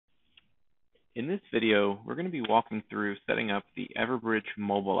In this video, we're going to be walking through setting up the Everbridge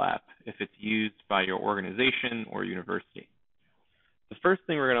mobile app if it's used by your organization or university. The first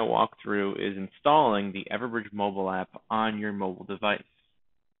thing we're going to walk through is installing the Everbridge mobile app on your mobile device.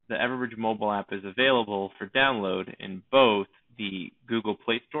 The Everbridge mobile app is available for download in both the Google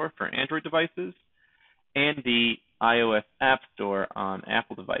Play Store for Android devices and the iOS App Store on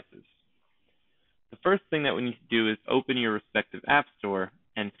Apple devices. The first thing that we need to do is open your respective app store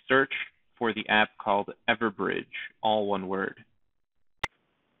and search for the app called Everbridge, all one word.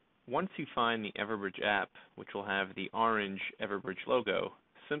 Once you find the Everbridge app, which will have the orange Everbridge logo,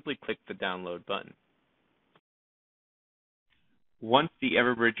 simply click the download button. Once the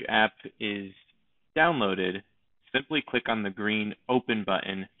Everbridge app is downloaded, simply click on the green Open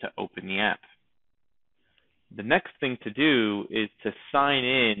button to open the app. The next thing to do is to sign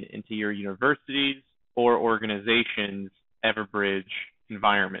in into your university's or organization's Everbridge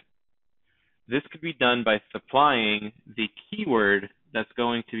environment. This could be done by supplying the keyword that's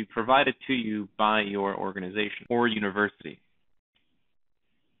going to be provided to you by your organization or university.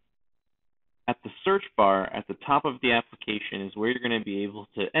 At the search bar at the top of the application is where you're going to be able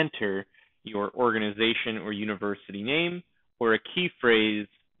to enter your organization or university name or a key phrase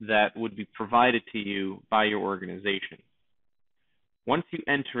that would be provided to you by your organization. Once you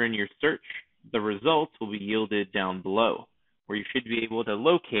enter in your search, the results will be yielded down below, where you should be able to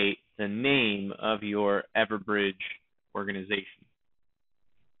locate the name of your Everbridge organization.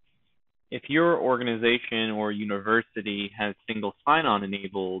 If your organization or university has single sign-on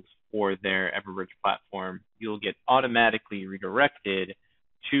enabled for their Everbridge platform, you'll get automatically redirected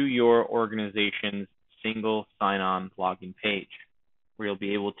to your organization's single sign-on login page, where you'll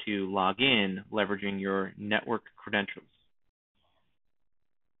be able to log in leveraging your network credentials.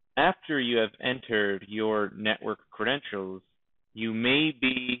 After you have entered your network credentials, you may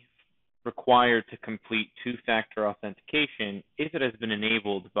be required to complete two-factor authentication if it has been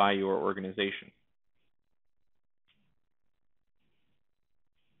enabled by your organization.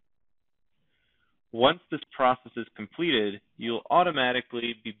 Once this process is completed, you'll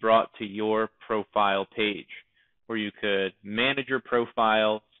automatically be brought to your profile page, where you could manage your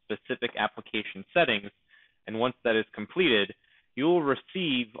profile, specific application settings, and once that is completed, you will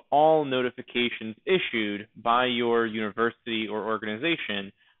receive all notifications issued by your university or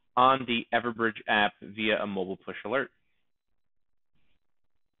organization on the Everbridge app via a mobile push alert.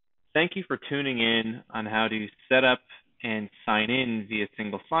 Thank you for tuning in on how to set up and sign in via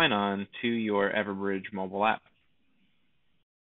single sign-on to your Everbridge mobile app.